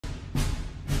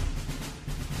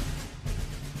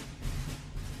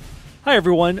Hi,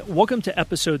 everyone. Welcome to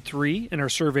episode 3 in our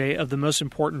survey of the most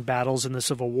important battles in the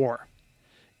Civil War.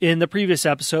 In the previous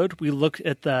episode, we looked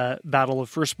at the Battle of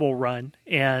First Bull Run,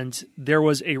 and there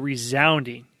was a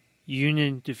resounding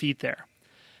Union defeat there.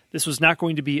 This was not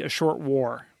going to be a short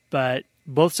war, but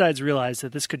both sides realized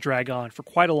that this could drag on for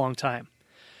quite a long time.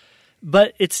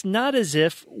 But it's not as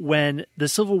if when the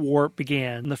Civil War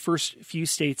began, the first few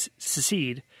states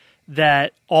secede,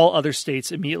 that all other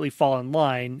states immediately fall in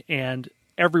line and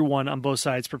everyone on both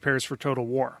sides prepares for total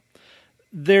war.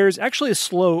 There's actually a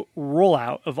slow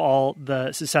rollout of all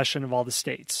the secession of all the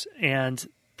states, and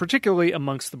particularly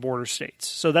amongst the border states.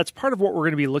 So that's part of what we're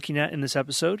going to be looking at in this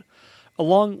episode,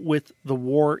 along with the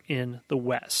war in the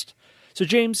West. So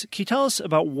James, can you tell us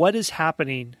about what is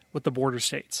happening with the border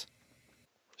states?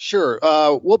 Sure.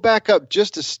 We'll back up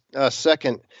just a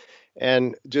second,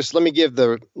 and just let me give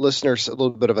the listeners a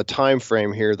little bit of a time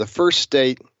frame here. The first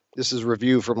state, this is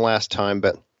review from last time,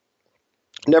 but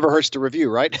never hurts to review,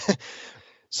 right?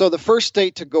 So the first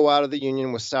state to go out of the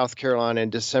Union was South Carolina in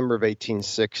December of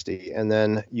 1860. And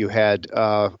then you had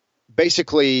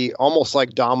basically almost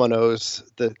like dominoes,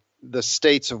 the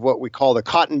states of what we call the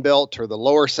Cotton Belt or the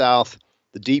Lower South,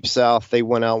 the Deep South. They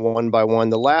went out one by one.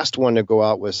 The last one to go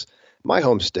out was my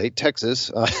home state, Texas.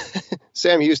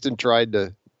 Sam Houston tried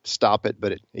to stop it,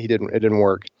 but it didn't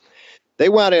work. They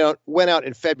went out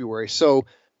in February. So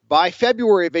by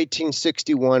February of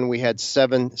 1861, we had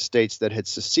 7 states that had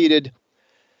seceded.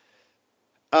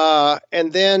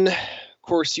 And then, of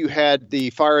course, you had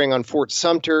the firing on Fort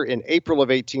Sumter in April of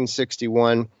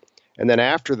 1861. And then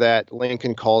after that,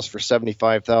 Lincoln calls for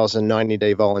 75,000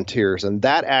 90-day volunteers. And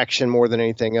that action, more than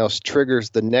anything else,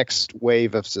 triggers the next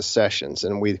wave of secessions.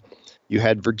 And you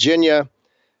had Virginia,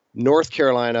 North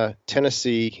Carolina,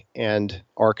 Tennessee, and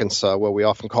Arkansas, what we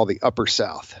often call the Upper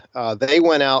South. They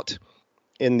went out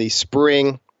in the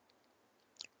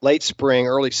late spring,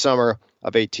 early summer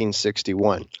of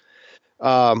 1861.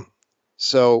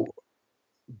 So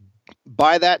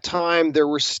by that time, there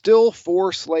were still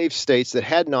 4 slave states that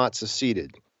had not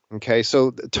seceded. Okay,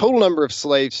 so the total number of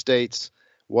slave states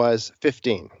was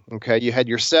 15. Okay, you had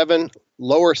your 7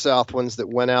 lower South ones that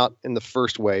went out in the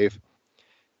first wave,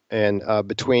 and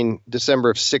between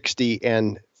December of 60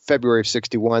 and February of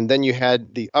 61. Then you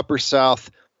had the Upper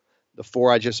South, the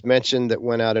 4 I just mentioned that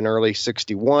went out in early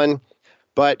 61.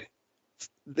 But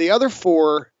the other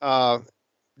 4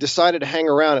 decided to hang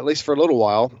around at least for a little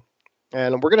while,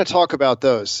 and we're going to talk about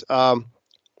those. And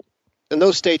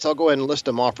those states, I'll go ahead and list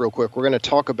them off real quick. We're going to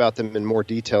talk about them in more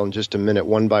detail in just a minute,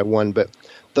 one by one. But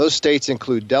those states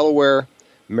include Delaware,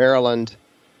 Maryland,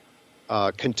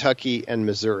 Kentucky, and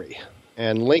Missouri.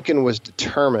 And Lincoln was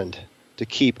determined to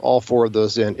keep all 4 of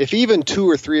those in. If even 2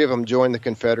 or 3 of them joined the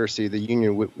Confederacy, the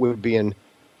Union would be in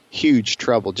huge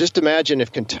trouble. Just imagine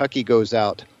if Kentucky goes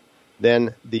out,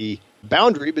 then the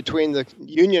boundary between the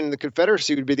Union and the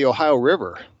Confederacy would be the Ohio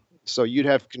River. So you'd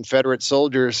have Confederate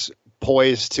soldiers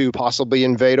poised to possibly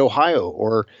invade Ohio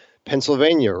or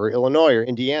Pennsylvania or Illinois or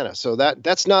Indiana. So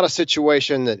that's not a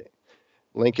situation that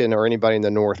Lincoln or anybody in the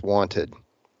North wanted.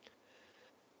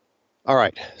 All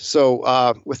right.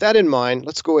 So with that in mind,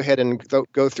 let's go ahead and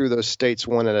go through those states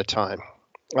one at a time.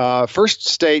 First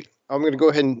state, I'm going to go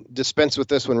ahead and dispense with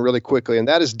this one really quickly, and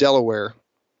that is Delaware.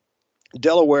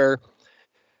 Delaware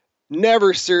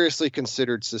never seriously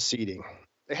considered seceding.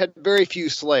 They had very few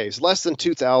slaves, less than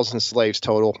 2,000 slaves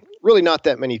total, really not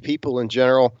that many people in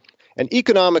general. And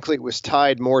economically, it was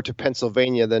tied more to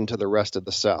Pennsylvania than to the rest of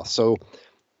the South. So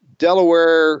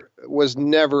Delaware was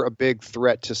never a big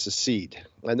threat to secede.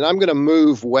 And then I'm going to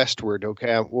move westward,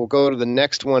 okay? We'll go to the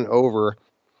next one over,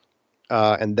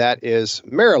 and that is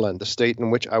Maryland, the state in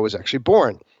which I was actually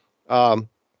born.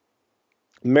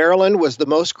 Maryland was the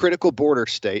most critical border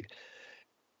state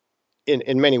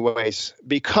in many ways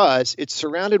because it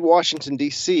surrounded Washington,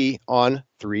 D.C. on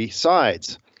 3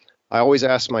 sides. I always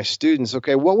ask my students,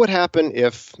 okay, what would happen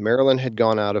if Maryland had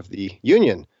gone out of the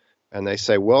Union? And they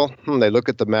say, well, they look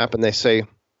at the map and they say,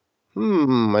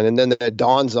 and then it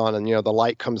dawns on, and the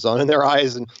light comes on in their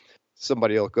eyes, and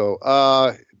somebody will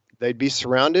go, they'd be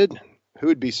surrounded. Who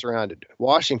would be surrounded?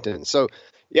 Washington. So,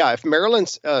 yeah, if Maryland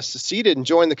seceded and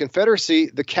joined the Confederacy,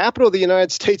 the capital of the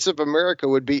United States of America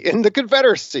would be in the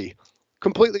Confederacy,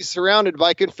 completely surrounded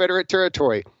by Confederate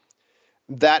territory.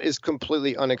 That is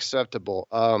completely unacceptable.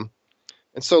 And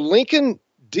so Lincoln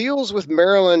deals with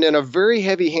Maryland in a very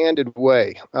heavy-handed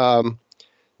way.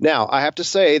 Now, I have to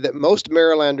say that most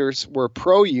Marylanders were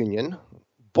pro-Union,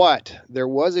 but there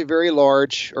was a very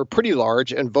large, or pretty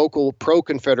large, and vocal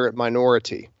pro-Confederate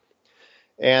minority.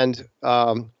 And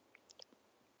I'll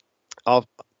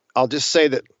just say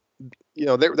that,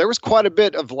 there was quite a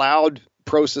bit of loud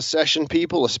pro-secession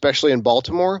people, especially in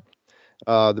Baltimore,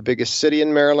 the biggest city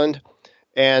in Maryland.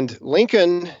 And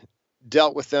Lincoln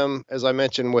dealt with them, as I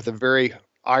mentioned, with a very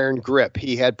iron grip.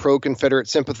 He had pro-Confederate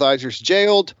sympathizers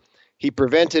jailed. He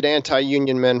prevented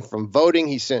anti-Union men from voting.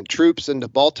 He sent troops into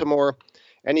Baltimore.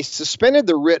 And he suspended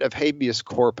the writ of habeas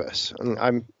corpus. And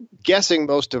I'm guessing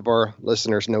most of our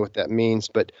listeners know what that means,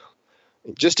 but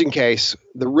just in case,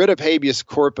 the writ of habeas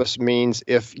corpus means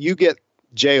if you get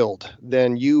jailed,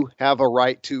 then you have a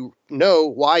right to know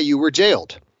why you were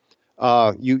jailed.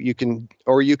 You can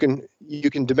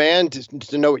demand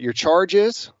to know what your charge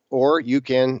is, or you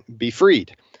can be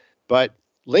freed. But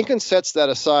Lincoln sets that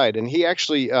aside, and he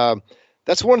actually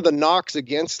that's one of the knocks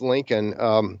against Lincoln.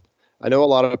 I know a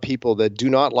lot of people that do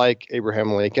not like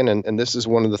Abraham Lincoln, and this is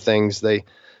one of the things they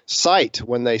cite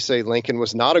when they say Lincoln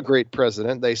was not a great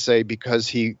president. They say because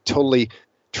he totally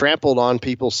trampled on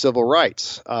people's civil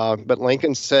rights. But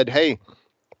Lincoln said, hey,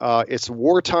 it's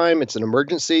wartime. It's an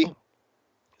emergency.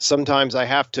 Sometimes I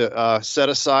have to set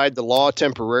aside the law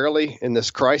temporarily in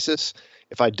this crisis.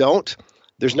 If I don't,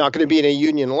 there's not going to be any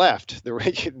union left.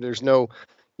 There's no,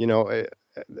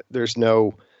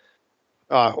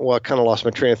 well, I kind of lost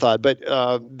my train of thought, but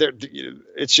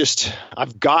it's just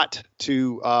I've got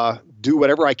to do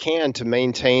whatever I can to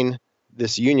maintain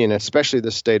this union, especially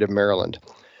the state of Maryland.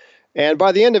 And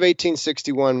by the end of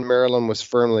 1861, Maryland was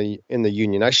firmly in the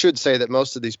Union. I should say that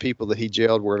most of these people that he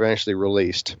jailed were eventually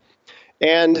released.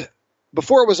 And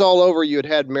before it was all over, you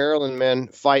had Maryland men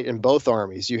fight in both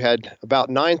armies. You had about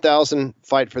 9,000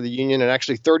 fight for the Union and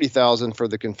actually 30,000 for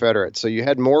the Confederates. So you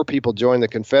had more people join the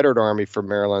Confederate Army for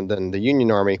Maryland than the Union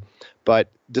Army.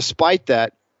 But despite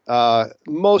that,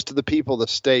 most of the people of the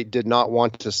state did not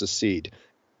want to secede.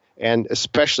 And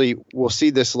especially, we'll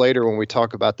see this later when we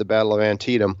talk about the Battle of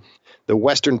Antietam, the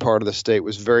western part of the state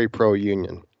was very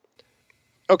pro-Union.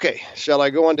 Okay, shall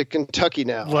I go on to Kentucky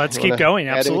now? Let's keep going,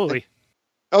 absolutely.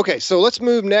 Okay, so let's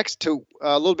move next to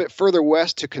a little bit further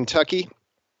west to Kentucky.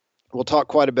 We'll talk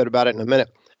quite a bit about it in a minute.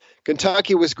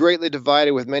 Kentucky was greatly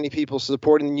divided, with many people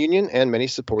supporting the Union and many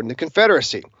supporting the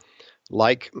Confederacy,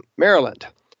 like Maryland.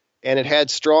 And it had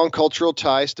strong cultural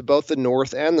ties to both the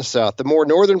North and the South. The more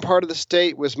northern part of the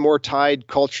state was more tied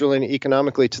culturally and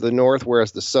economically to the North,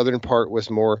 whereas the southern part was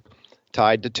more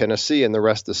tied to Tennessee and the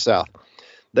rest of the South.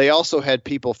 They also had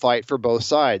people fight for both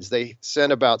sides. They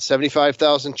sent about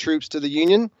 75,000 troops to the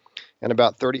Union and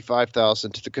about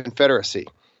 35,000 to the Confederacy.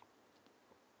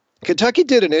 Kentucky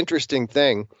did an interesting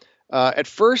thing. At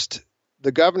first,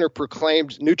 the governor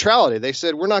proclaimed neutrality. They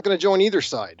said, we're not going to join either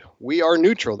side. We are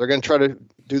neutral. They're going to try to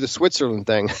do the Switzerland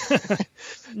thing.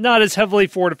 Not as heavily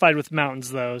fortified with mountains,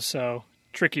 though, so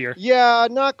trickier. Yeah,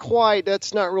 not quite.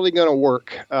 That's not really going to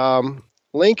work.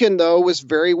 Lincoln, though, was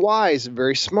very wise and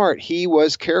very smart. He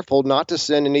was careful not to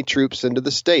send any troops into the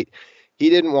state. He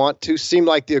didn't want to seem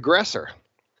like the aggressor.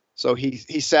 So he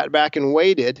sat back and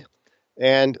waited.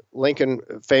 And Lincoln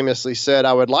famously said,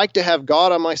 I would like to have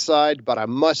God on my side, but I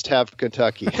must have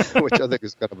Kentucky, which I think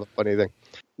is kind of a funny thing.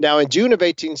 Now, in June of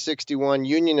 1861,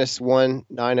 Unionists won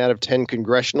 9 out of 10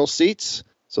 congressional seats.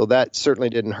 So that certainly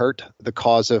didn't hurt the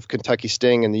cause of Kentucky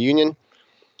staying in the Union.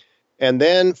 And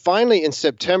then finally in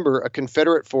September, a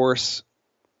Confederate force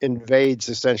invades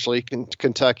essentially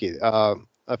Kentucky, a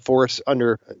force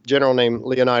under a general named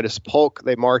Leonidas Polk.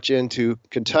 They march into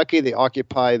Kentucky. They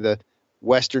occupy the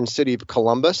western city of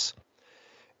Columbus.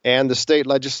 And the state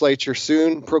legislature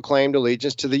soon proclaimed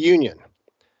allegiance to the Union.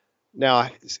 Now,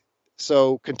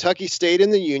 so Kentucky stayed in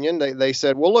the Union. They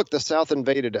said, well, look, the South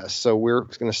invaded us, so we're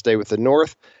going to stay with the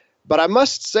North. But I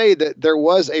must say that there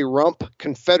was a rump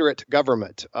Confederate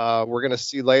government. We're going to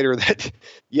see later that,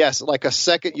 yes, like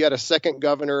you had a second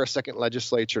governor, a second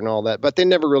legislature and all that, but they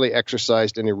never really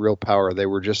exercised any real power. They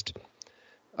were just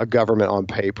a government on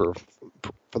paper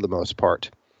for the most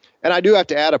part. And I do have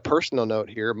to add a personal note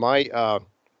here. My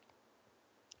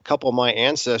couple of my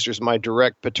ancestors, my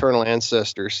direct paternal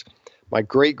ancestors, my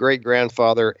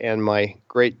great-great-grandfather and my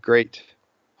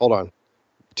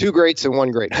two greats and one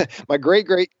great. My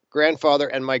great-great-grandfather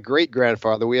and my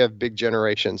great-grandfather, we have big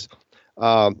generations.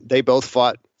 They both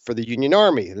fought for the Union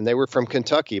Army, and they were from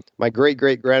Kentucky. My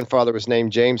great-great-grandfather was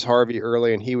named James Harvey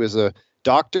Early, and he was a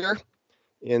doctor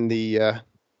in the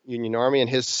Union Army. And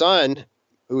his son,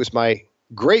 who was my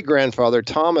great-grandfather,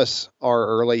 Thomas R.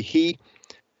 Early, he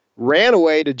ran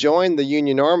away to join the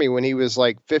Union Army when he was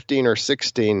like 15 or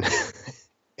 16.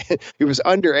 He was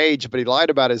underage, but he lied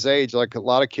about his age like a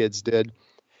lot of kids did.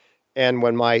 And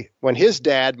when his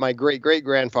dad, my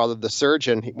great-great-grandfather, the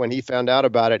surgeon, when he found out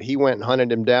about it, he went and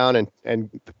hunted him down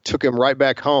and took him right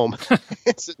back home.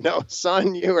 He said, no,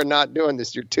 son, you are not doing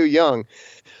this. You're too young.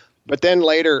 But then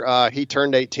later, he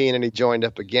turned 18 and he joined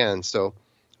up again. So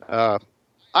I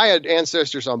had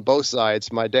ancestors on both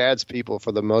sides. My dad's people,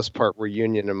 for the most part, were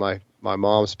Union, and my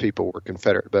mom's people were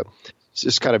Confederate. But it's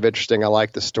just kind of interesting. I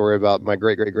like the story about my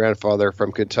great-great-grandfather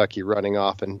from Kentucky running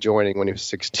off and joining when he was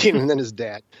 16, and then his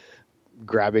dad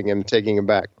grabbing him, taking him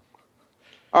back.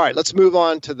 All right, let's move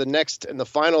on to the next and the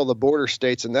final of the border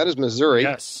states, and that is Missouri.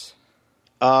 Yes.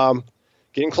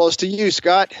 Getting close to you,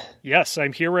 Scott. Yes,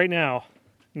 I'm here right now.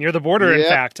 Near the border, in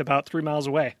fact, about 3 miles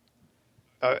away.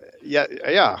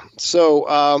 Yeah.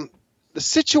 So the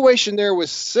situation there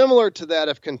was similar to that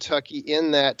of Kentucky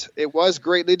in that it was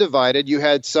greatly divided. You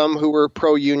had some who were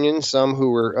pro-Union, some who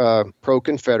were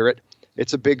pro-Confederate.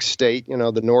 It's a big state. You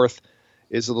know, the North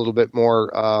is a little bit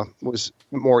more was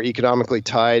more economically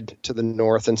tied to the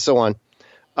North, and so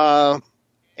on.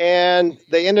 And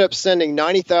they ended up sending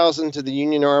 90,000 to the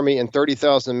Union Army and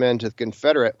 30,000 men to the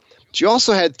Confederate. But you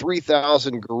also had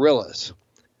 3,000 guerrillas.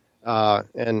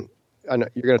 And I know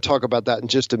you're going to talk about that in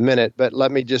just a minute, but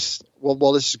let me just,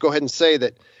 let's just go ahead and say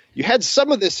that you had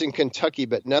some of this in Kentucky,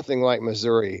 but nothing like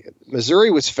Missouri.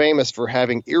 Missouri was famous for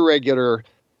having irregular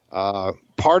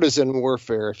partisan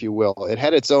warfare, if you will. It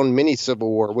had its own mini Civil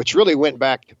War, which really went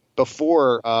back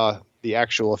before the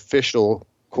actual official,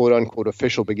 quote-unquote,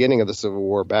 official beginning of the Civil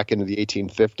War back into the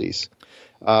 1850s.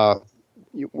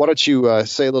 Why don't you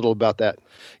say a little about that?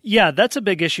 Yeah, that's a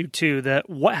big issue, too, that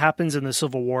what happens in the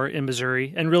Civil War in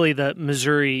Missouri, and really the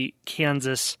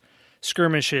Missouri-Kansas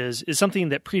skirmishes, is something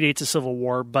that predates the Civil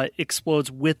War, but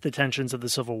explodes with the tensions of the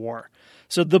Civil War.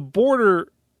 So the border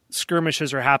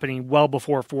skirmishes are happening well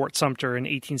before Fort Sumter in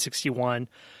 1861.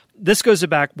 This goes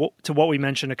back to what we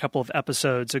mentioned a couple of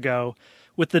episodes ago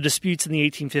with the disputes in the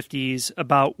 1850s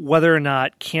about whether or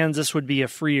not Kansas would be a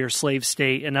free or slave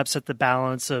state and upset the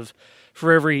balance of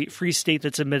for every free state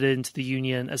that's admitted into the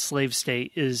Union, a slave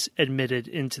state is admitted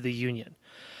into the Union.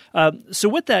 So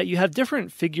with that, you have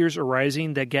different figures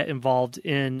arising that get involved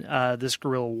in this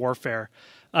guerrilla warfare.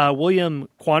 William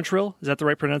Quantrill, is that the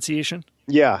right pronunciation?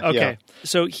 Yeah. Okay. Yeah.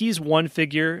 So he's one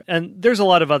figure, and there's a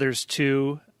lot of others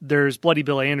too. There's Bloody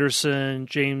Bill Anderson,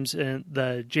 James and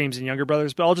Younger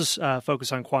brothers, but I'll just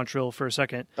focus on Quantrill for a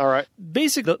second. All right.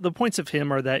 Basically, the points of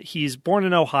him are that he's born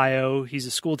in Ohio, he's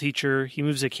a school teacher, he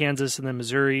moves to Kansas and then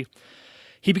Missouri.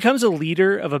 He becomes a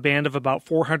leader of a band of about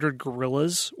 400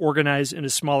 guerrillas organized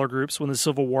into smaller groups when the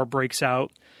Civil War breaks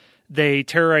out. They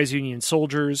terrorize Union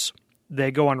soldiers, they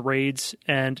go on raids,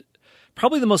 and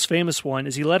probably the most famous one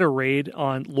is he led a raid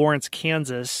on Lawrence,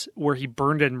 Kansas, where he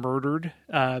burned and murdered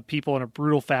people in a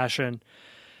brutal fashion.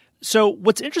 So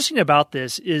what's interesting about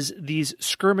this is these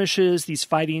skirmishes, these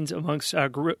fightings amongst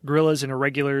guerrillas and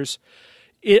irregulars.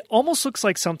 It almost looks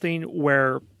like something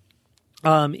where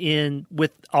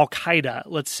with Al-Qaeda,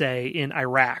 let's say, in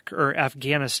Iraq or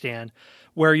Afghanistan,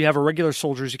 where you have irregular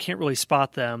soldiers, you can't really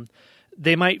spot them.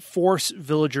 They might force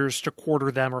villagers to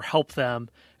quarter them or help them,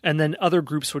 and then other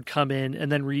groups would come in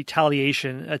and then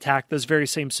retaliation attack those very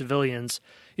same civilians.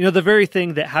 You know, the very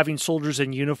thing that having soldiers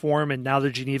in uniform and now the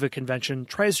Geneva Convention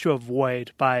tries to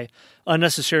avoid by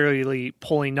unnecessarily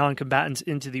pulling non-combatants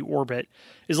into the orbit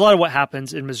is a lot of what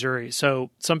happens in Missouri.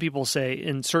 So some people say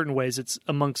in certain ways it's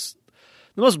amongst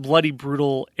the most bloody,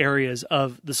 brutal areas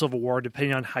of the Civil War,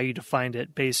 depending on how you define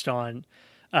it, based on,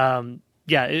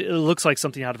 it looks like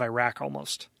something out of Iraq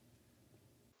almost.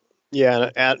 Yeah,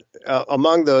 and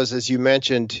among those, as you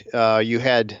mentioned, you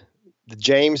had the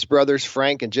James brothers,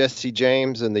 Frank and Jesse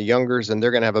James, and the Youngers, and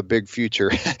they're going to have a big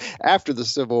future after the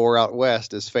Civil War out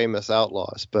west as famous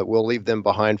outlaws, but we'll leave them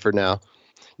behind for now.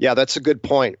 Yeah, that's a good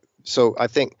point. So I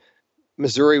think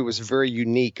Missouri was very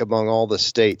unique among all the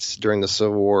states during the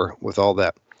Civil War with all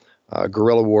that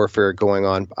guerrilla warfare going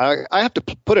on. I have to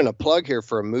put in a plug here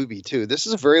for a movie, too. This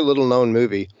is a very little-known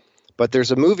movie, but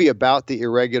there's a movie about the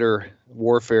irregular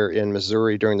warfare in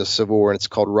Missouri during the Civil War, and it's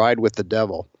called Ride with the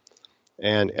Devil.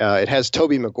 And it has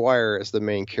Tobey Maguire as the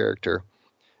main character.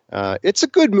 It's a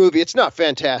good movie. It's not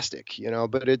fantastic,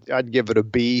 but I'd give it a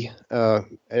B.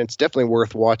 And it's definitely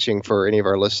worth watching for any of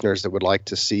our listeners that would like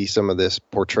to see some of this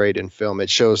portrayed in film. It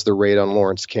shows the raid on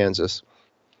Lawrence, Kansas.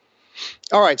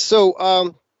 All right,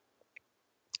 so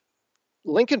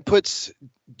Lincoln puts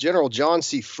General John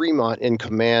C. Fremont in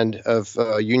command of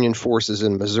Union forces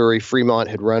in Missouri. Fremont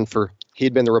he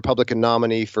had been the Republican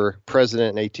nominee for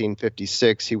president in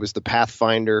 1856. He was the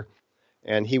pathfinder,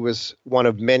 and he was one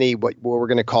of many what we're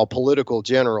going to call political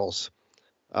generals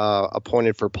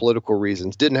appointed for political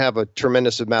reasons. Didn't have a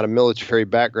tremendous amount of military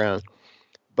background,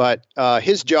 but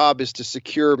his job is to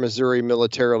secure Missouri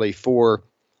militarily for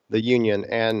the Union.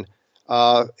 And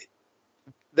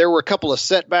there were a couple of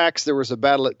setbacks. There was a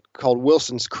battle called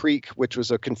Wilson's Creek, which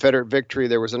was a Confederate victory.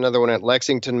 There was another one at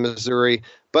Lexington, Missouri.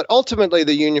 But ultimately,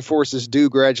 the Union forces do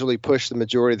gradually push the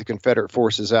majority of the Confederate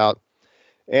forces out.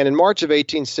 And in March of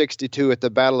 1862, at the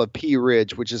Battle of Pea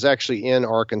Ridge, which is actually in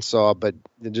Arkansas, but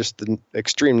just the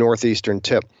extreme northeastern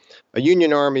tip, a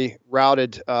Union army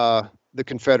routed the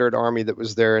Confederate army that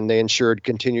was there, and they ensured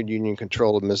continued Union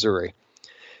control of Missouri.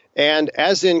 And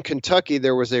as in Kentucky,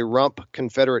 there was a rump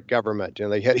Confederate government.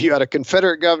 You had a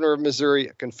Confederate governor of Missouri,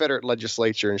 a Confederate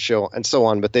legislature, and so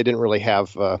on, but they didn't really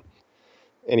have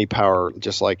any power,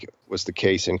 just like was the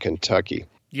case in Kentucky.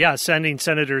 Yeah, sending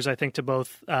senators, I think, to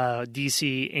both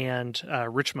D.C. and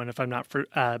Richmond, if I'm not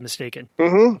mistaken.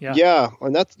 Mm-hmm. Yeah,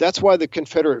 and that's why the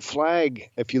Confederate flag,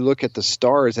 if you look at the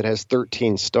stars, it has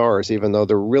 13 stars, even though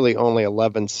there are really only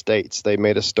 11 states. They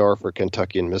made a star for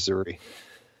Kentucky and Missouri.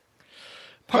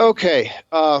 Okay,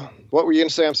 what were you going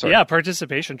to say? I'm sorry. Yeah,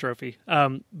 participation trophy.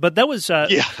 But that was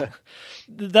that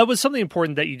was something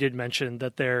important that you did mention,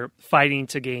 that they're fighting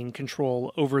to gain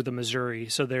control over the Missouri.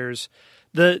 So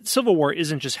the Civil War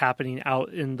isn't just happening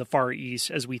out in the Far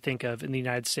East, as we think of in the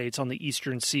United States on the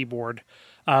eastern seaboard,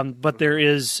 but there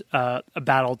is a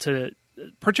battle to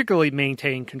particularly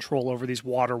maintain control over these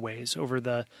waterways, over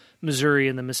the Missouri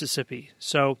and the Mississippi.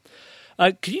 So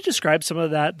could you describe some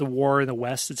of that, the war in the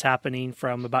West that's happening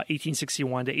from about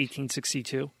 1861 to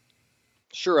 1862?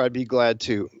 Sure, I'd be glad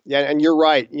to. Yeah, and you're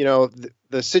right.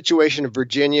 The situation of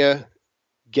Virginia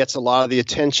gets a lot of the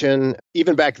attention.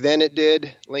 Even back then it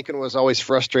did. Lincoln was always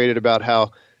frustrated about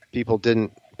how people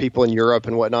in Europe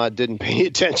and whatnot didn't pay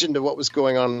attention to what was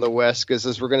going on in the West, because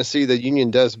as we're going to see, the Union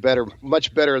does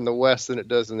much better in the West than it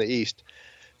does in the East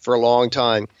for a long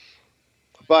time.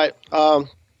 But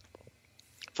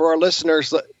for our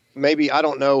listeners, maybe, I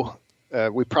don't know,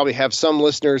 we probably have some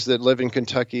listeners that live in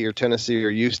Kentucky or Tennessee or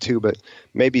used to, but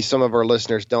maybe some of our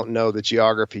listeners don't know the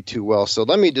geography too well. So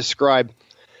let me describe.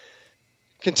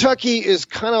 Kentucky is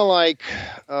kind of like,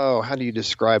 how do you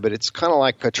describe it? It's kind of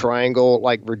like a triangle,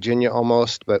 like Virginia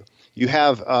almost, but you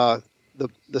have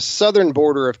the southern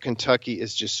border of Kentucky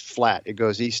is just flat. It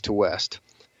goes east to west.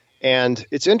 And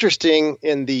it's interesting,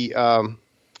 in the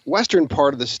western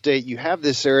part of the state, you have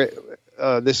this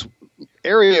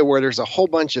area where there's a whole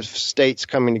bunch of states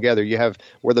coming together. You have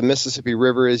where the Mississippi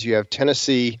River is, you have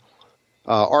Tennessee,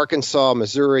 Arkansas,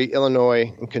 Missouri,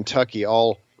 Illinois, and Kentucky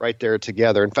all right there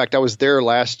together. In fact, I was there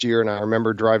last year, and I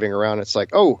remember driving around. It's like,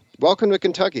 oh, welcome to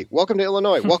Kentucky, welcome to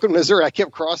Illinois, welcome to Missouri. I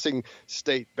kept crossing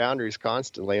state boundaries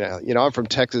constantly. And, I'm from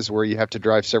Texas, where you have to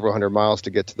drive several hundred miles to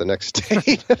get to the next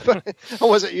state. But I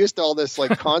wasn't used to all this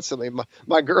constantly.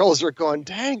 My girls are going,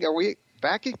 dang, are we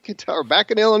back in Kentucky or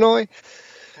back in Illinois?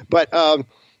 But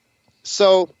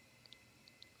so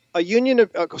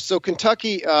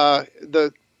Kentucky,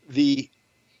 the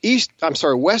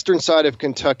western side of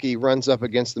Kentucky runs up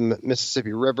against the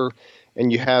Mississippi River,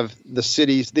 and you have the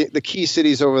cities. The key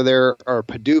cities over there are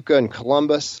Paducah and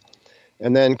Columbus,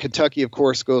 and then Kentucky, of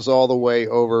course, goes all the way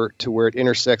over to where it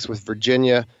intersects with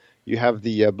Virginia. You have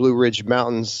the Blue Ridge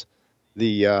Mountains,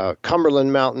 the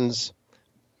Cumberland Mountains,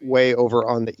 way over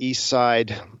on the east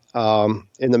side.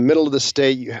 In the middle of the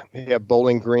state, you have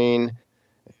Bowling Green.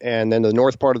 And then the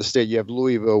north part of the state, you have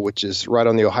Louisville, which is right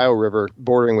on the Ohio River,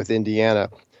 bordering with Indiana.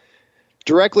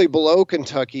 Directly below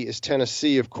Kentucky is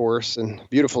Tennessee, of course, and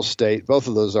beautiful state. Both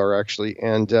of those are, actually.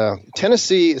 And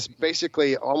Tennessee is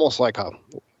basically almost like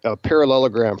a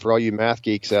parallelogram for all you math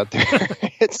geeks out there.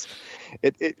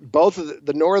 Both of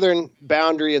the northern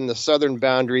boundary and the southern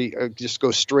boundary just go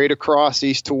straight across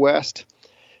east to west.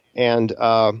 And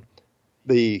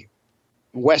the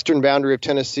western boundary of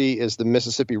Tennessee is the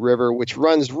Mississippi River, which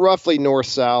runs roughly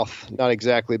north-south, not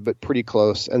exactly, but pretty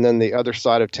close. And then the other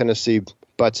side of Tennessee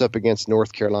butts up against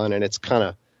North Carolina, and it's kind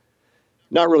of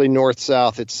not really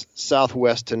north-south, it's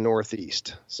southwest to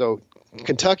northeast. So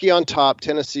Kentucky on top,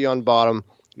 Tennessee on bottom,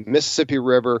 Mississippi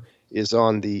River is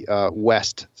on the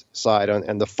west side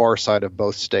and the far side of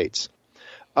both states.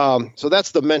 So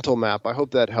that's the mental map. I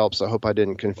hope that helps. I hope I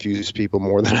didn't confuse people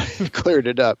more than I cleared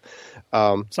it up.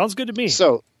 Sounds good to me.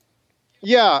 So,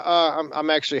 yeah, I'm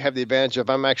actually have the advantage of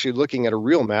I'm actually looking at a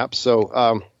real map.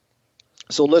 So,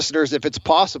 listeners, if it's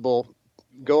possible,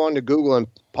 go on to Google and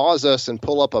pause us and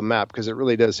pull up a map, because it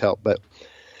really does help. But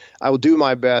I will do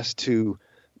my best to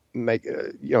make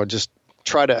just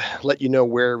try to let you know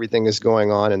where everything is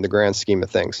going on in the grand scheme of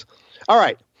things. All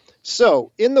right.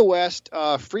 So in the West,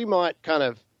 General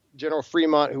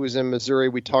Fremont, who was in Missouri,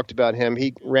 we talked about him.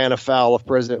 He ran afoul of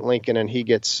President Lincoln, and he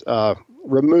gets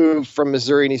removed from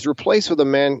Missouri, and he's replaced with a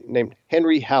man named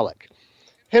Henry Halleck.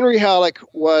 Henry Halleck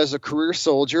was a career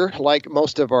soldier, like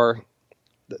most of our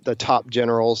the top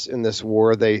generals in this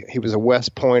war. He was a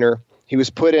West Pointer. He was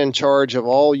put in charge of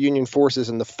all Union forces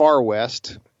in the far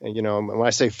west. And, when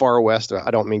I say far west,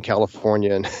 I don't mean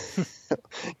California and,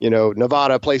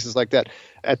 Nevada, places like that.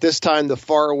 At this time, the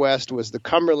far west was the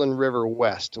Cumberland River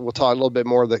west. We'll talk a little bit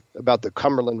more about the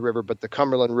Cumberland River, but the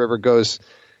Cumberland River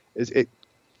it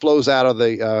flows out of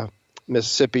the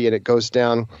Mississippi, and it goes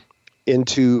down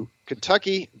into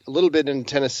Kentucky, a little bit in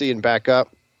Tennessee, and back up.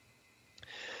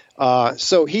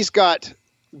 So he's got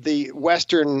the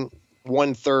western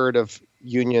 1/3 of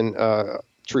Union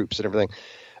troops and everything.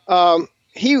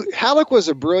 Halleck was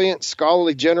a brilliant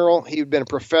scholarly general. He had been a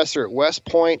professor at West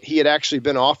Point. He had actually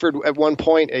been offered at one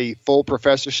point a full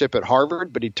professorship at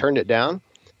Harvard, but he turned it down.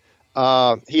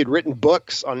 He had written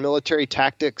books on military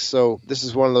tactics. So this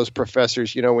is one of those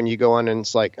professors, when you go on and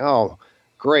it's like, oh,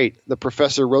 great, the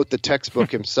professor wrote the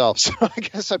textbook himself. So I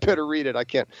guess I better read it. I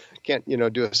can't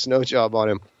do a snow job on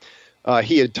him.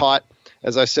 He had taught,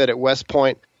 as I said, at West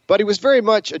Point. But he was very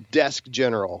much a desk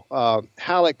general.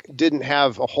 Halleck didn't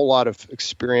have a whole lot of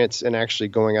experience in actually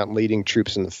going out and leading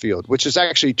troops in the field, which is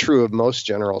actually true of most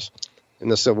generals in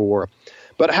the Civil War.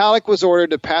 But Halleck was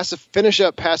ordered to finish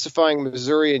up pacifying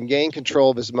Missouri and gain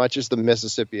control of as much of the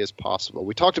Mississippi as possible.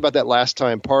 We talked about that last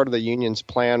time. Part of the Union's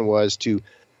plan was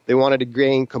they wanted to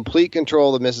gain complete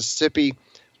control of the Mississippi,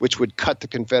 which would cut the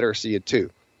Confederacy in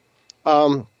two.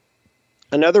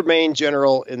 Another main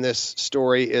general in this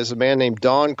story is a man named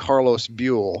Don Carlos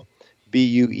Buell,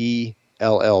 Buell,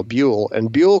 Buell. And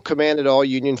Buell commanded all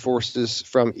Union forces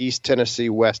from East Tennessee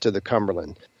west to the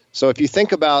Cumberland. So if you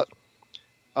think about,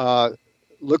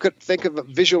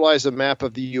 visualize a map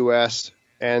of the U.S.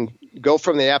 and go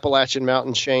from the Appalachian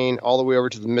Mountain chain all the way over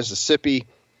to the Mississippi.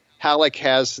 Halleck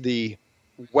has the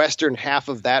western half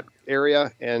of that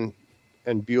area, and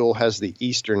Buell has the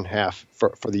eastern half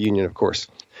for the Union, of course.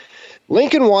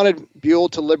 Lincoln wanted Buell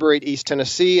to liberate East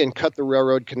Tennessee and cut the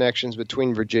railroad connections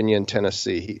between Virginia and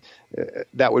Tennessee.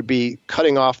 That would be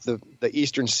cutting off the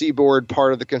eastern seaboard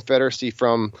part of the Confederacy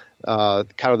from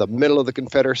kind of the middle of the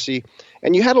Confederacy.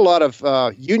 And you had a lot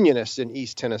of Unionists in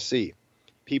East Tennessee,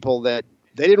 people that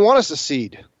they didn't want to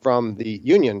secede from the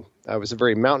Union. It was a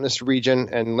very mountainous region,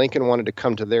 and Lincoln wanted to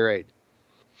come to their aid.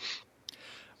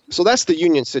 So that's the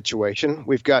Union situation.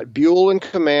 We've got Buell in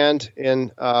command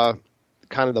in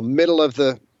kind of the middle of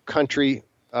the country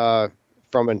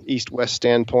from an east-west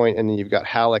standpoint, and then you've got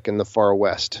Halleck in the far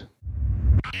west.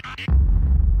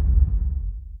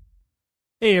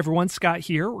 Hey everyone, Scott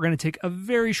here. We're going to take a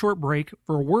very short break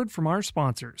for a word from our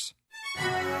sponsors.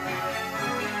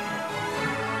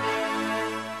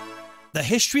 The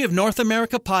History of North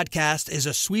America podcast is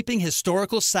a sweeping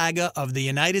historical saga of the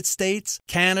United States,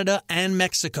 Canada, and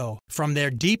Mexico, from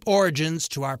their deep origins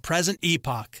to our present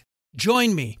epoch.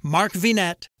 Join me, Mark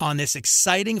Vinette, on this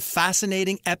exciting,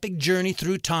 fascinating, epic journey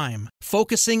through time,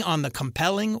 focusing on the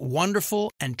compelling, wonderful,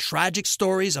 and tragic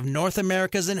stories of North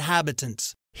America's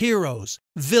inhabitants, heroes,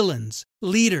 villains,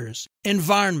 leaders,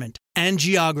 environment, and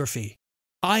geography.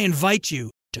 I invite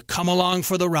you to come along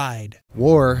for the ride.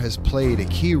 War has played a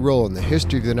key role in the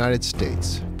history of the United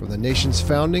States, from the nation's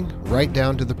founding right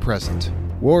down to the present.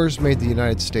 Wars made the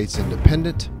United States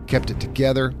independent, kept it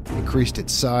together, increased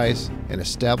its size, and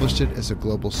established it as a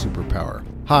global superpower.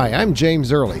 Hi, I'm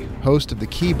James Early, host of the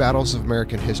Key Battles of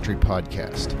American History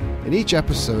podcast. In each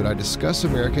episode, I discuss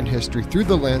American history through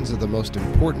the lens of the most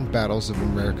important battles of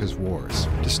America's wars.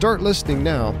 To start listening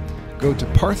now, go to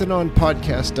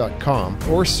parthenonpodcast.com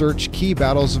or search Key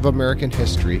Battles of American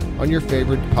History on your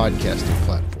favorite podcasting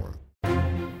platform.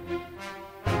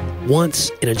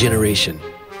 Once in a generation,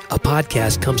 a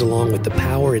podcast comes along with the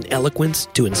power and eloquence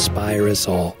to inspire us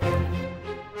all.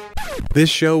 This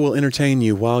show will entertain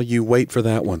you while you wait for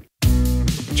that one.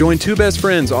 Join two best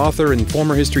friends, author and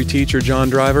former history teacher John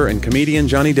Driver and comedian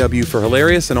Johnny W. for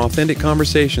hilarious and authentic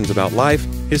conversations about life,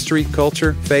 history,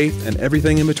 culture, faith, and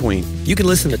everything in between. You can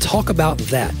listen to Talk About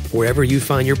That wherever you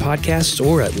find your podcasts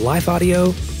or at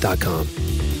lifeaudio.com.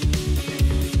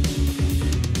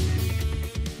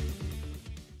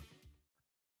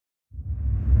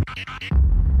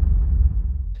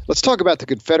 Let's talk about the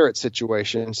Confederate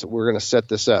situation. So we're going to set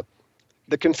this up.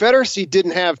 The Confederacy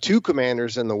didn't have two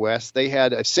commanders in the West. They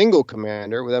had a single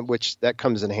commander, which that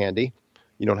comes in handy.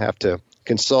 You don't have to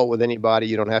consult with anybody.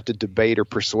 You don't have to debate or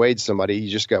persuade somebody. You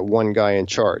just got one guy in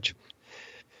charge.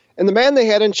 And the man they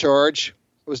had in charge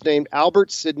was named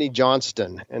Albert Sidney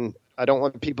Johnston. And I don't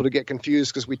want people to get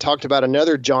confused because we talked about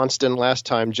another Johnston last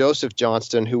time, Joseph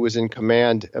Johnston, who was in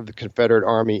command of the Confederate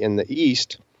Army in the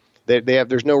East.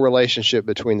 There's no relationship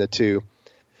between the two.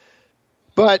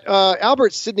 But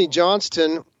Albert Sidney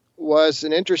Johnston was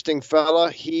an interesting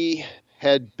fella. He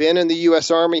had been in the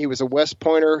U.S. Army. He was a West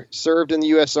Pointer, served in the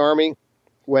U.S. Army.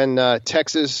 When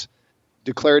Texas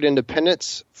declared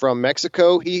independence from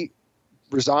Mexico, he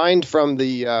resigned from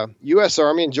the U.S.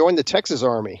 Army and joined the Texas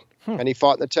Army, and he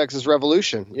fought in the Texas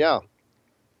Revolution. Yeah.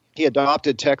 He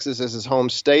adopted Texas as his home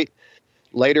state.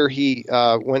 Later, he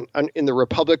went in the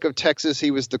Republic of Texas.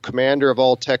 He was the commander of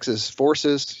all Texas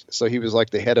forces, so he was like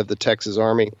the head of the Texas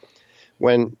Army.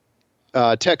 When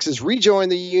Texas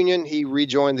rejoined the Union, he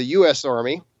rejoined the U.S.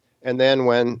 Army, and then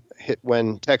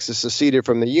when Texas seceded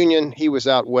from the Union, he was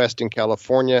out west in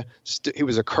California. He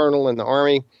was a colonel in the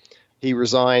Army. He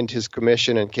resigned his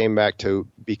commission and came back to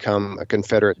become a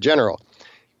Confederate general.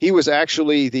 He was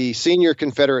actually the senior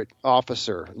Confederate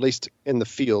officer, at least in the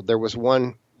field. There was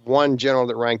one general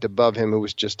that ranked above him who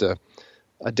was just a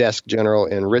desk general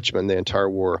in Richmond the entire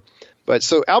war. But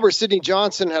so Albert Sidney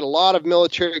Johnston had a lot of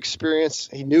military experience.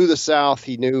 He knew the South.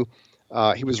 He knew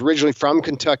he was originally from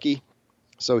Kentucky,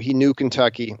 so he knew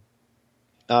Kentucky.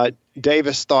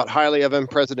 Davis thought highly of him,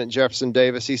 President Jefferson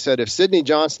Davis. He said, if Sidney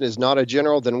Johnston is not a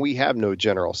general, then we have no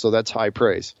general. So that's high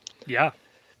praise. Yeah.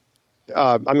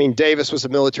 Davis was a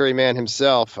military man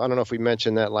himself. I don't know if we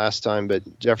mentioned that last time,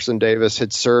 but Jefferson Davis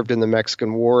had served in the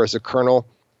Mexican War as a colonel,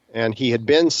 and he had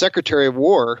been Secretary of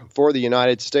War for the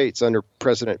United States under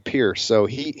President Pierce. So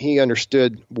he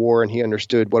understood war, and he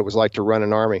understood what it was like to run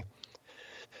an army.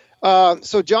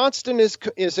 So Johnston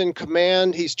is in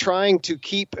command. He's trying to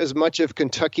keep as much of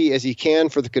Kentucky as he can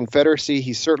for the Confederacy.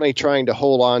 He's certainly trying to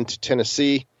hold on to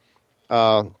Tennessee,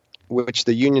 which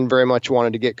the Union very much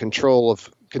wanted to get control of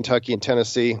Kentucky and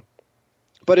Tennessee.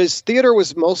 But his theater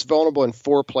was most vulnerable in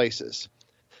 4 places.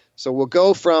 So we'll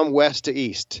go from west to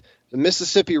east. The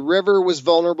Mississippi River was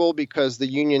vulnerable because the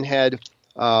Union had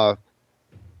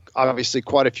obviously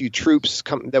quite a few troops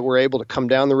that were able to come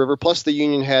down the river, plus the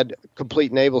Union had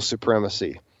complete naval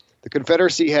supremacy. The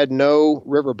Confederacy had no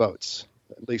riverboats,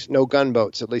 at least no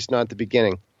gunboats, at least not at the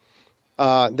beginning.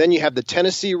 Then you have the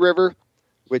Tennessee River,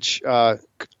 which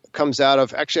comes out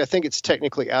of, actually I think it's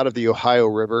technically out of the Ohio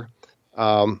River,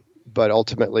 but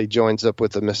ultimately joins up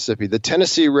with the Mississippi. The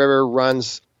Tennessee River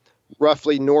runs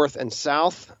roughly north and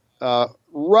south,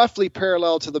 roughly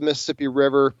parallel to the Mississippi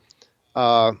River,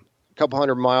 a couple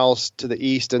hundred miles to the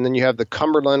east. And then you have the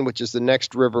Cumberland, which is the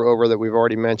next river over that we've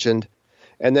already mentioned.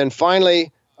 And then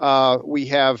finally, we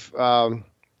have, sorry,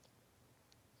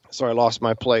 I lost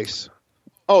my place.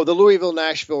 Oh, the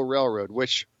Louisville-Nashville Railroad,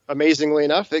 which amazingly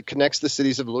enough, it connects the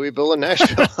cities of Louisville and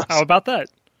Nashville. How about that?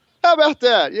 How about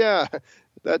that? Yeah,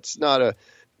 that's not it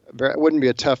wouldn't be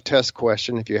a tough test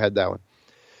question if you had that one.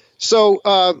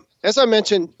 So, as I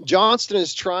mentioned, Johnston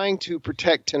is trying to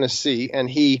protect Tennessee, and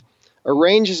he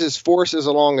arranges his forces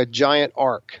along a giant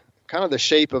arc, kind of the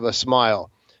shape of a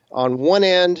smile. On one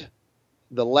end,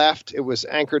 the left, it was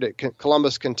anchored at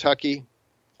Columbus, Kentucky.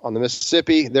 On the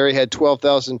Mississippi, there he had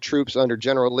 12,000 troops under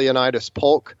General Leonidas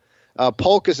Polk.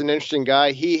 Polk is an interesting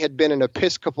guy. He had been an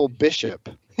Episcopal bishop.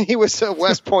 He was a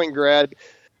West Point grad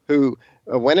who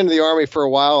went into the Army for a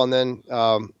while and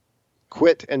then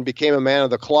quit and became a man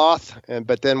of the cloth.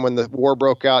 But then when the war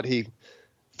broke out, he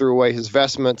threw away his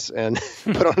vestments and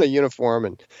put on a uniform.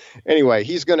 And anyway,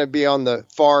 he's going to be on the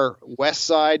far west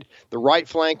side. The right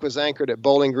flank was anchored at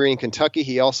Bowling Green, Kentucky.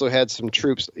 He also had some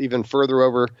troops even further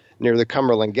over near the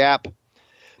Cumberland Gap.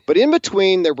 But in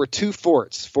between, there were 2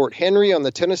 forts, Fort Henry on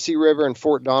the Tennessee River and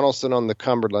Fort Donelson on the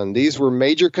Cumberland. These were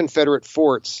major Confederate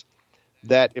forts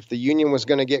that if the Union was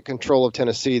going to get control of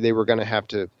Tennessee, they were going to have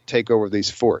to take over these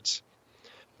forts.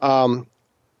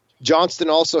 Johnston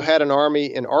also had an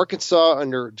army in Arkansas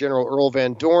under General Earl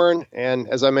Van Dorn, and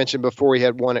as I mentioned before, he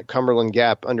had one at Cumberland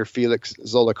Gap under Felix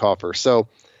Zollicoffer. So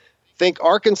think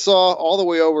Arkansas all the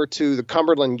way over to the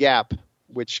Cumberland Gap,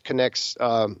 which connects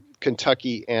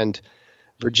Kentucky and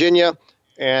Virginia,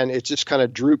 and it just kind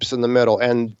of droops in the middle.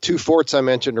 And 2 forts I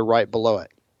mentioned are right below it.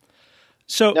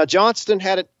 So now Johnston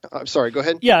had it. I'm sorry, go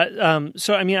ahead. Yeah.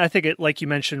 So, I mean, I think like you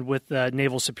mentioned with the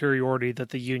naval superiority that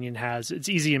the Union has, it's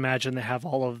easy to imagine they have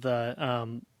all of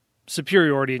the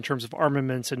superiority in terms of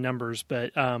armaments and numbers.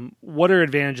 But what are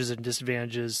advantages and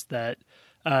disadvantages that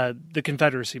the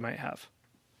Confederacy might have?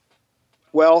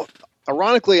 Well,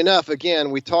 ironically enough,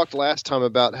 again, we talked last time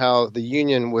about how the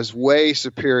Union was way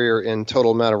superior in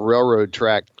total amount of railroad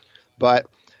track, but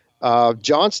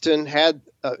Johnston had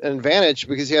an advantage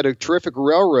because he had a terrific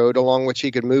railroad along which he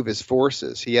could move his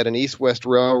forces. He had an east-west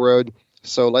railroad,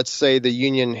 so let's say the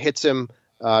Union hits him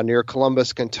near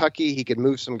Columbus, Kentucky. He could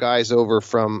move some guys over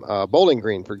from Bowling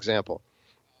Green, for example.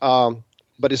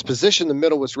 But his position in the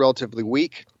middle was relatively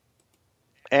weak,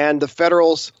 and the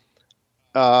Federals,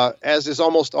 as is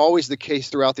almost always the case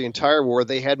throughout the entire war,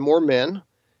 they had more men,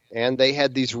 and they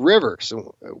had these rivers.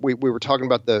 We were talking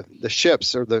about the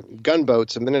ships or the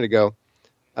gunboats a minute ago.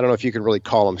 I don't know if you can really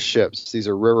call them ships. These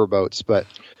are river boats, but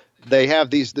they have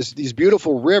these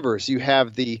beautiful rivers. You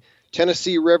have the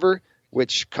Tennessee River,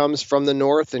 which comes from the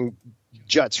north and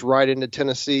juts right into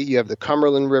Tennessee. You have the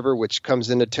Cumberland River, which comes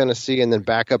into Tennessee and then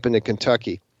back up into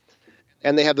Kentucky.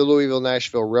 And they have the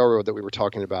Louisville-Nashville Railroad that we were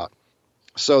talking about.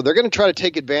 So they're going to try to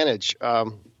take advantage.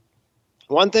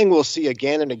 One thing we'll see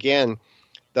again and again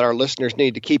that our listeners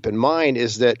need to keep in mind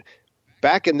is that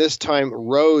back in this time,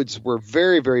 roads were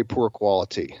very, very poor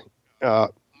quality.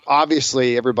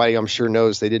 Obviously, everybody I'm sure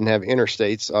knows they didn't have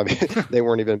interstates. They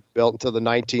weren't even built until the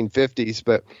 1950s.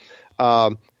 But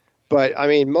I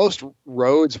mean, most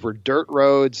roads were dirt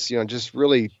roads, just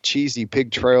really cheesy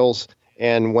pig trails.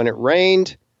 And when it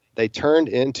rained, they turned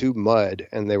into mud,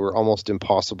 and they were almost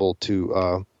impossible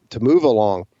to move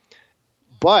along.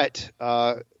 But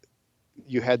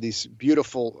you had these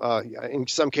beautiful, in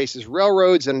some cases,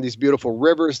 railroads and these beautiful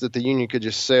rivers that the Union could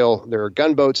just sail their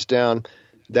gunboats down.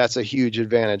 That's a huge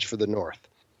advantage for the North.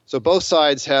 So both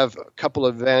sides have a couple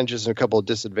of advantages and a couple of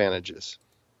disadvantages.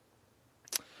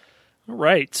 All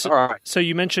right. So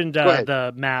you mentioned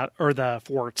the map or the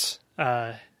forts,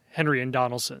 Henry and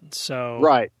Donelson. So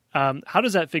right. How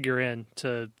does that figure in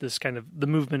to this kind of the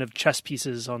movement of chess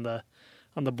pieces on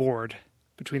the board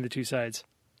between the two sides?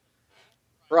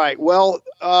 Right. Well,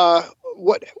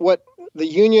 what the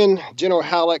Union, General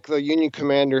Halleck, the Union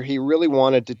commander, he really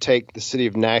wanted to take the city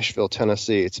of Nashville,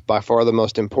 Tennessee. It's by far the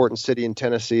most important city in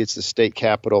Tennessee. It's the state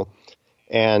capital.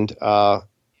 And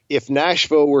if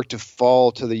Nashville were to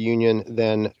fall to the Union,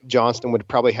 then Johnston would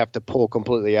probably have to pull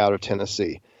completely out of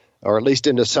Tennessee, or at least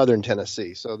into southern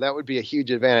Tennessee. So that would be a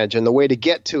huge advantage. And the way to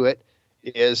get to it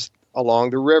is along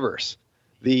the rivers.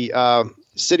 The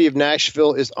city of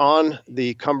Nashville is on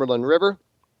the Cumberland River.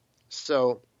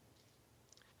 So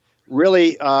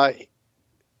really, it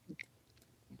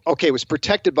was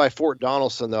protected by Fort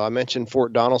Donelson, though. I mentioned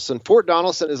Fort Donelson. Fort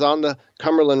Donelson is on the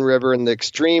Cumberland River in the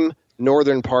extreme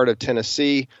northern part of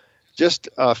Tennessee, just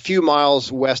a few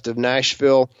miles west of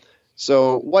Nashville.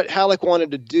 So what Halleck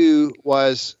wanted to do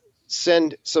was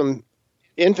send some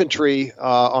infantry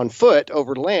on foot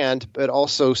over land, but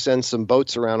also send some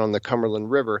boats around on the Cumberland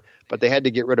River. But they had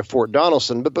to get rid of Fort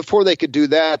Donelson. But before they could do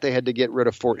that, they had to get rid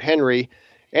of Fort Henry.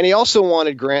 And he also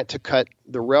wanted Grant to cut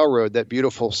the railroad, that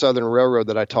beautiful southern railroad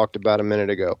that I talked about a minute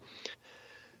ago.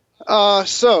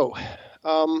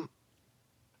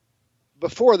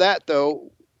 Before that,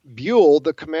 though, Buell,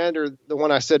 the commander, the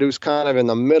one I said who's kind of in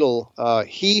the middle,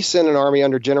 he sent an army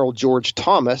under General George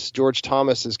Thomas. George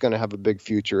Thomas is going to have a big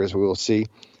future, as we will see.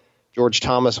 George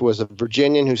Thomas was a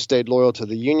Virginian who stayed loyal to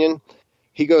the Union.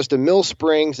 He goes to Mill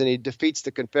Springs, and he defeats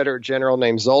the Confederate general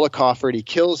named Zollicoffer. He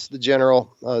kills the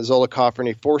general, Zollicoffer, and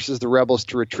he forces the rebels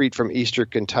to retreat from eastern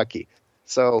Kentucky.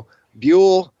 So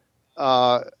Buell,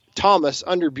 Thomas,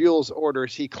 under Buell's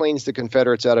orders, he cleans the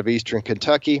Confederates out of eastern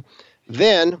Kentucky.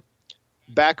 Then,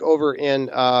 back over in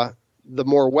the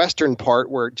more western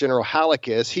part where General Halleck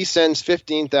is, he sends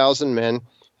 15,000 men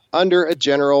under a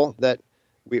general that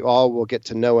we all will get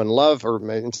to know and love, or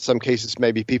in some cases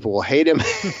maybe people will hate him,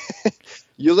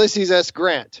 Ulysses S.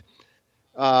 Grant.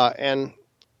 And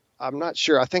I'm not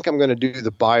sure. I think I'm going to do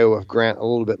the bio of Grant a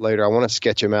little bit later. I want to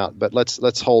sketch him out, but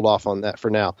let's hold off on that for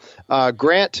now.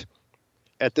 Grant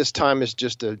at this time is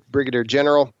just a brigadier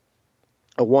general,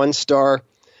 a one-star.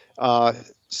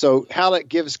 So Halleck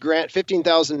gives Grant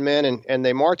 15,000 men, and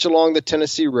they march along the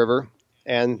Tennessee River,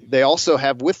 and they also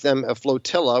have with them a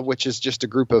flotilla, which is just a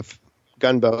group of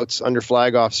gunboats under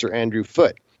Flag Officer Andrew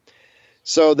Foote.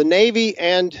 So the Navy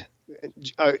and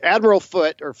Admiral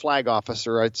Foote, or Flag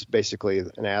Officer, it's basically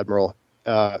an admiral,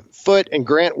 Foote and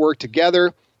Grant work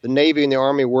together. The Navy and the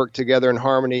Army work together in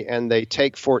harmony, and they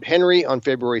take Fort Henry on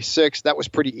February 6th. That was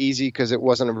pretty easy because it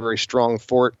wasn't a very strong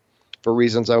fort for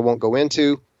reasons I won't go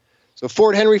into. So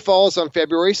Fort Henry falls on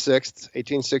February 6th,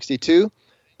 1862.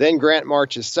 Then Grant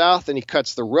marches south, and he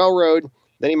cuts the railroad.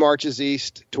 Then he marches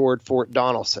east toward Fort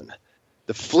Donelson.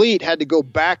 The fleet had to go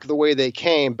back the way they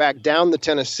came, back down the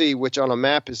Tennessee, which on a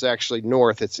map is actually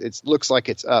north. It looks like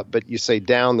it's up, but you say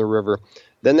down the river.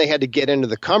 Then they had to get into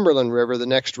the Cumberland River, the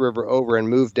next river over, and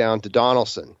move down to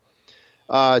Donelson.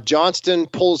 Johnston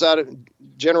pulls out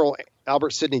General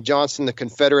Albert Sidney Johnston, the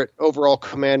Confederate overall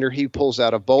commander. He pulls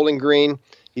out of Bowling Green.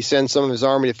 He sends some of his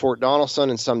army to Fort Donelson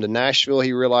and some to Nashville.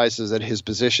 He realizes that his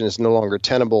position is no longer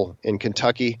tenable in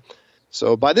Kentucky.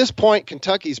 So by this point,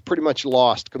 Kentucky's pretty much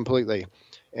lost completely,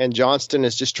 and Johnston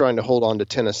is just trying to hold on to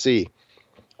Tennessee.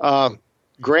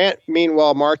 Grant,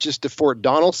 meanwhile, marches to Fort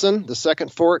Donelson, the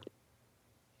second fort.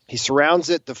 He surrounds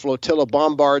it. The flotilla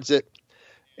bombards it,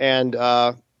 and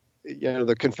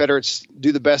the Confederates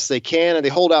do the best they can, and they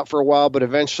hold out for a while, but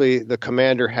eventually the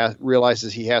commander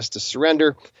realizes he has to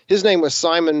surrender. His name was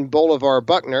Simon Bolivar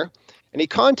Buckner, and he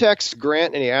contacts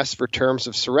Grant and he asks for terms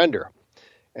of surrender.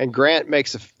 And Grant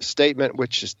makes a statement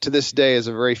which is, to this day is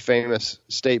a very famous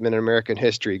statement in American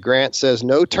history. Grant says,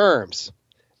 "No terms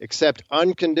except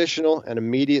unconditional and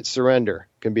immediate surrender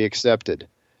can be accepted.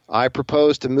 I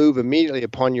propose to move immediately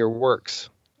upon your works."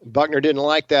 Buckner didn't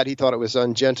like that. He thought it was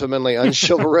ungentlemanly,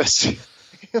 unchivalrous,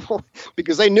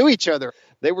 because they knew each other.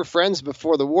 They were friends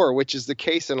before the war, which is the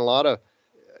case in a lot of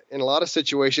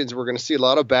situations. We're going to see a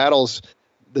lot of battles.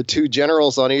 The two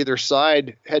generals on either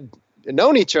side had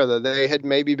known each other. They had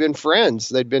maybe been friends.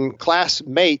 They'd been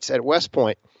classmates at West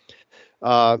Point.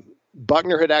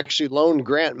 Buckner had actually loaned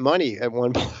Grant money at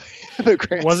one point.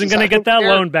 Grant wasn't going to get that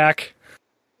loan back.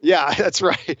 Yeah, that's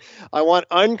right. I want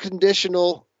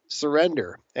unconditional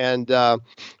surrender. And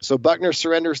so Buckner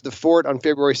surrenders the fort on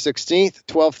February 16th.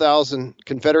 12,000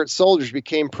 Confederate soldiers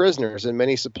became prisoners and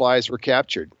many supplies were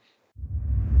captured.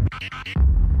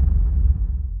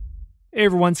 Hey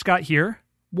everyone, Scott here.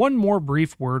 One more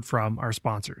brief word from our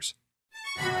sponsors.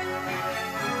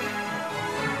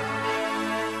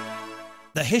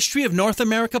 The History of North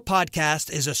America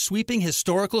podcast is a sweeping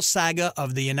historical saga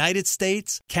of the United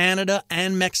States, Canada,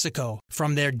 and Mexico,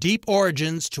 from their deep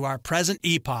origins to our present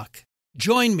epoch.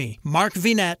 Join me, Mark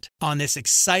Vinette, on this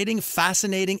exciting,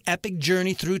 fascinating, epic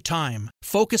journey through time,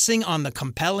 focusing on the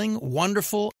compelling,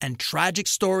 wonderful, and tragic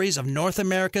stories of North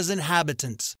America's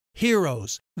inhabitants,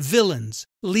 heroes, villains,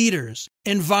 leaders,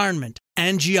 environment,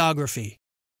 and geography.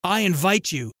 I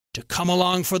invite you to come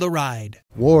along for the ride.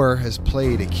 War has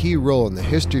played a key role in the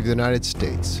history of the United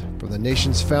States, from the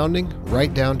nation's founding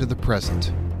right down to the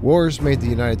present. Wars made the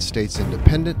United States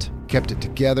independent, kept it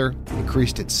together,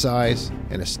 increased its size,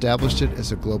 and established it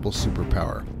as a global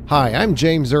superpower. Hi, I'm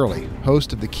James Early,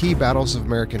 host of the Key Battles of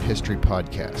American History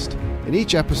podcast. In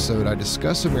each episode, I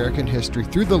discuss American history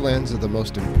through the lens of the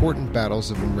most important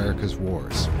battles of America's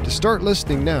wars. To start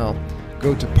listening now,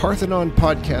 go to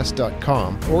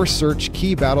parthenonpodcast.com or search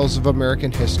Key Battles of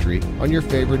American History on your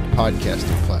favorite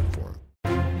podcasting platform.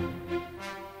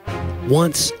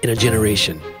 Once in a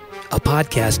generation, a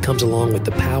podcast comes along with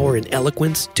the power and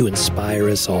eloquence to inspire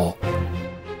us all.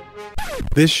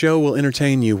 This show will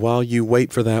entertain you while you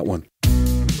wait for that one.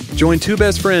 Join two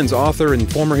best friends, author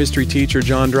and former history teacher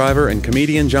John Driver and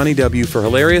comedian Johnny W. for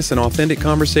hilarious and authentic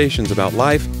conversations about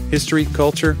life, history,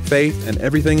 culture, faith, and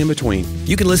everything in between.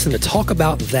 You can listen to Talk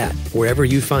About That wherever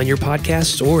you find your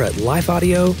podcasts or at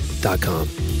lifeaudio.com.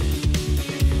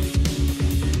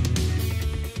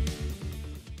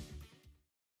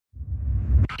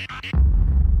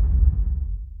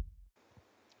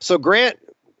 So Grant,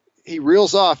 he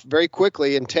reels off very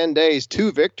quickly in 10 days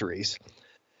 2 victories.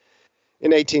 In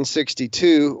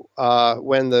 1862,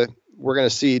 when we're going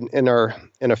to see in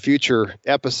a future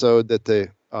episode that the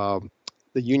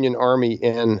Union Army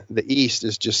in the East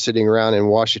is just sitting around in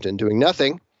Washington doing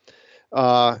nothing.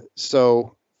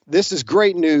 So this is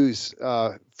great news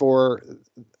for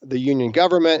the Union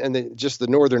government and just the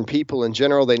Northern people in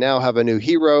general. They now have a new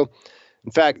hero.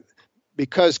 In fact,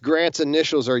 because Grant's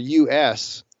initials are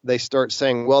U.S., they start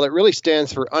saying, well, it really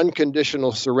stands for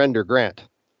Unconditional Surrender Grant.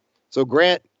 So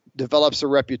Grant develops a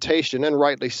reputation, and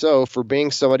rightly so, for being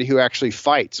somebody who actually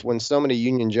fights, when so many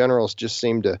Union generals just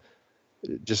seem to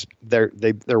they're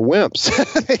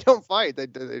wimps. They don't fight.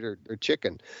 They're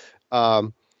chicken.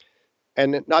 And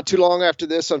not too long after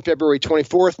this, on February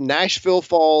 24th, Nashville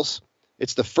falls.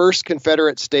 It's the first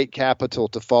Confederate state capital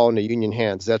to fall into Union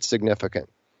hands. That's significant.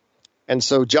 And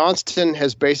so Johnston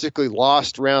has basically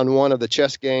lost round 1 of the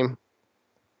chess game.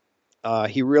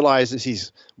 He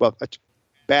realizes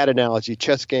bad analogy.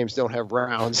 Chess games don't have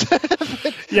rounds.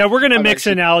 Yeah, we're going to mix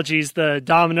analogies. The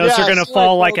dominoes are going to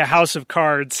fall like a house of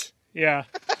cards. Yeah.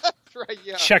 Right,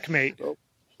 yeah. Checkmate. Well,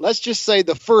 let's just say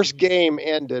the first game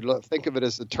ended. Think of it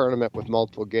as a tournament with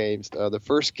multiple games. The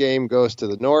first game goes to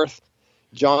the North.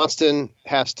 Johnston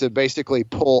has to basically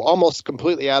pull almost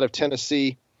completely out of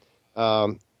Tennessee.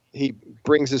 He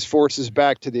brings his forces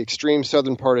back to the extreme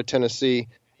southern part of Tennessee,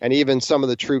 and even some of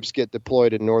the troops get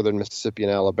deployed in northern Mississippi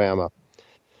and Alabama.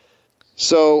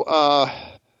 So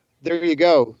there you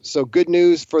go. So good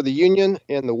news for the Union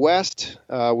in the West.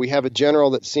 We have a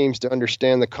general that seems to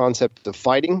understand the concept of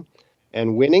fighting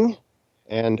and winning,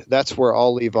 and that's where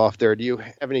I'll leave off there. Do you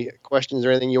have any questions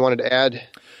or anything you wanted to add?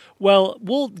 Well,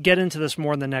 we'll get into this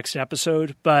more in the next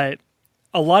episode, but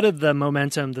a lot of the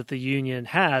momentum that the Union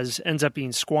has ends up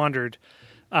being squandered,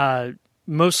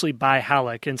 mostly by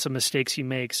Halleck and some mistakes he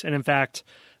makes. And in fact,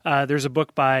 There's a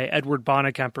book by Edward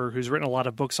Bonekemper, who's written a lot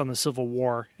of books on the Civil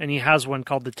War, and he has one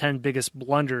called The 10 Biggest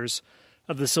Blunders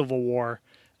of the Civil War.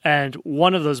 And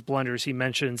one of those blunders he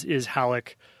mentions is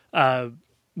Halleck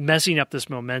messing up this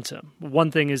momentum. One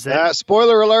thing is that...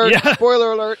 spoiler alert! Yeah.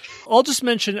 Spoiler alert! I'll just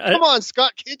mention... Come on,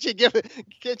 Scott,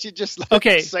 can't you just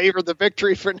savor the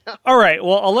victory for now? All right,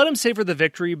 well, I'll let him savor the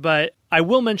victory, but I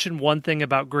will mention one thing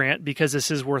about Grant, because this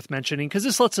is worth mentioning, because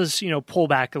this lets us, pull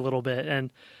back a little bit,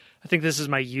 and I think this is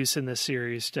my use in this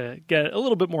series to get a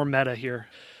little bit more meta here.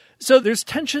 So there's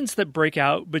tensions that break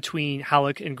out between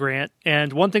Halleck and Grant,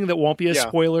 and one thing that won't be a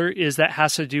spoiler is that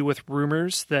has to do with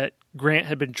rumors that Grant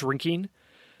had been drinking,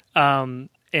 and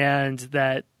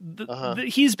that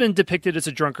he's been depicted as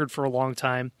a drunkard for a long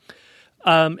time.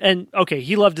 And okay,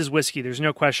 he loved his whiskey. There's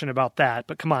no question about that.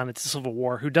 But come on, it's the Civil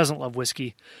War. Who doesn't love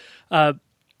whiskey? But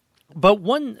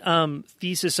one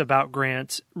thesis about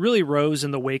Grant really rose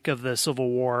in the wake of the Civil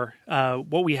War,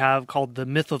 what we have called the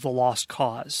myth of the lost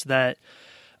cause, that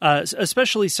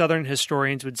especially Southern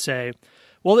historians would say,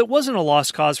 well, it wasn't a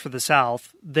lost cause for the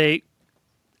South.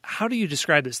 How do you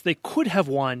describe this? They could have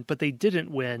won, but they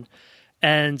didn't win.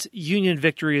 And Union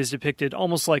victory is depicted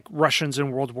almost like Russians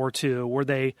in World War II, where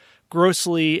they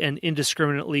grossly and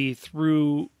indiscriminately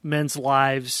threw men's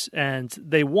lives, and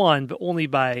they won, but only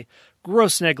by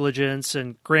gross negligence,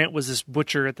 and Grant was this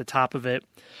butcher at the top of it.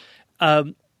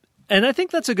 And I think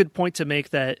that's a good point to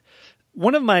make, that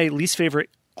one of my least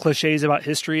favorite cliches about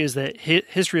history is that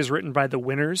history is written by the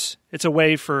winners. It's a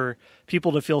way for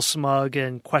people to feel smug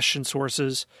and question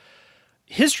sources.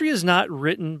 History is not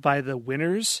written by the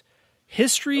winners.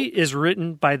 History is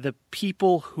written by the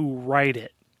people who write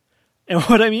it. And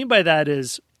what I mean by that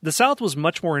is the South was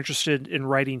much more interested in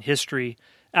writing history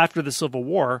after the Civil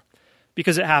War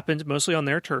because it happened mostly on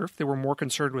their turf. They were more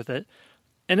concerned with it.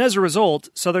 And as a result,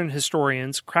 Southern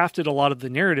historians crafted a lot of the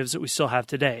narratives that we still have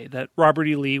today, that Robert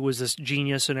E. Lee was this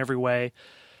genius in every way.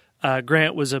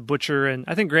 Grant was a butcher, and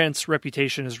I think Grant's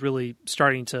reputation is really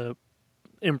starting to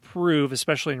improve,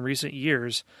 especially in recent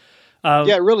years.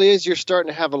 Yeah, it really is. You're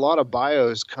starting to have a lot of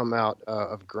bios come out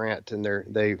of Grant, and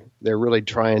they're really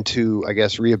trying to, I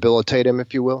guess, rehabilitate him,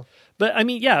 if you will. But I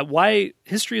mean, why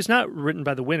history is not written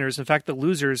by the winners. In fact, the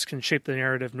losers can shape the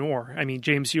narrative more. I mean,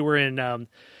 James, you were in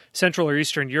Central or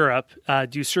Eastern Europe.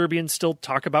 Do Serbians still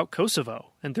talk about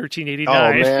Kosovo in 1389?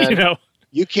 Oh man,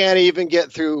 you can't even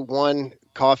get through one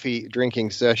coffee drinking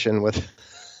session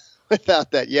without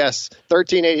that. Yes,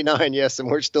 1389. Yes, and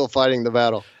we're still fighting the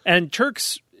battle. And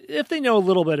Turks, if they know a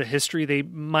little bit of history, they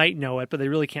might know it, but they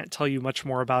really can't tell you much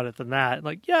more about it than that.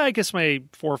 Like, yeah, I guess my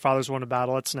forefathers won a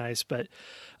battle. That's nice. But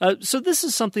so this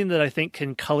is something that I think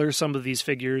can color some of these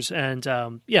figures. And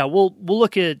we'll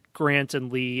look at Grant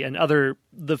and Lee and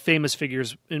the famous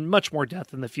figures in much more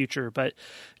depth in the future. But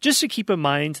just to keep in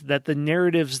mind that the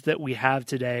narratives that we have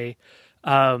today,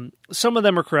 some of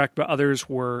them are correct, but others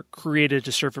were created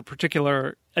to serve a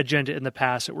particular agenda in the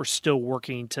past that we're still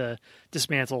working to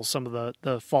dismantle some of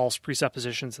the false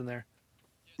presuppositions in there.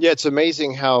 Yeah, it's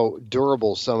amazing how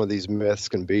durable some of these myths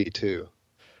can be, too.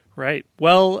 Right.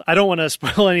 Well, I don't want to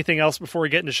spoil anything else before we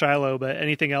get into Shiloh, but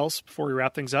anything else before we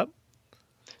wrap things up?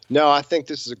 No, I think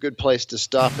this is a good place to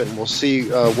stop, and we'll see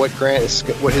what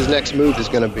his next move is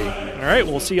going to be. All right,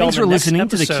 we'll see you all in the next episode. Thanks for listening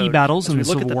to the Key Battles in the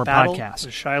Civil War podcast.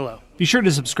 Shiloh. Be sure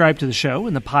to subscribe to the show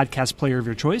in the podcast player of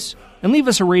your choice, and leave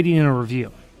us a rating and a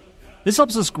review. This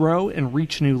helps us grow and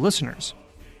reach new listeners.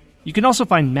 You can also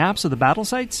find maps of the battle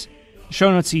sites,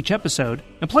 show notes to each episode,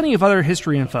 and plenty of other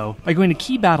history info by going to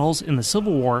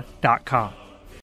keybattlesinthecivilwar.com.